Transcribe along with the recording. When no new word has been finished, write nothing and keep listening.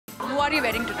are you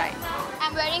wearing tonight?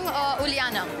 I'm wearing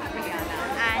Uliana.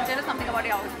 And tell us something about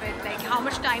your outfit. Like how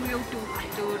much time you took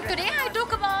to dress? Today I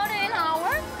took about an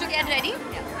hour to get ready.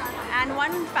 And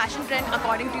one fashion trend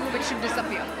according to you which should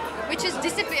disappear. Which is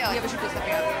disappear. Yeah, which should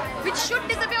disappear. Which should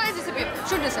disappear or is disappear?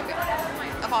 Should disappear.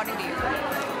 According to you.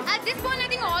 At this point, I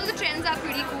think all the trends are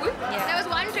pretty cool. Yeah. There was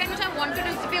one trend which I wanted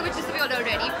to disappear, which disappeared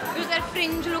already. Which was that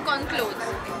fringe look on clothes.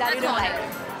 That you don't all.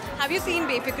 like. Have you seen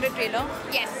Befikre trailer?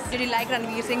 Yes. Did you like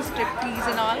Ranveer Singh's striptease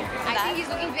and all? I think he's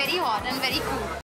looking very hot and very cool.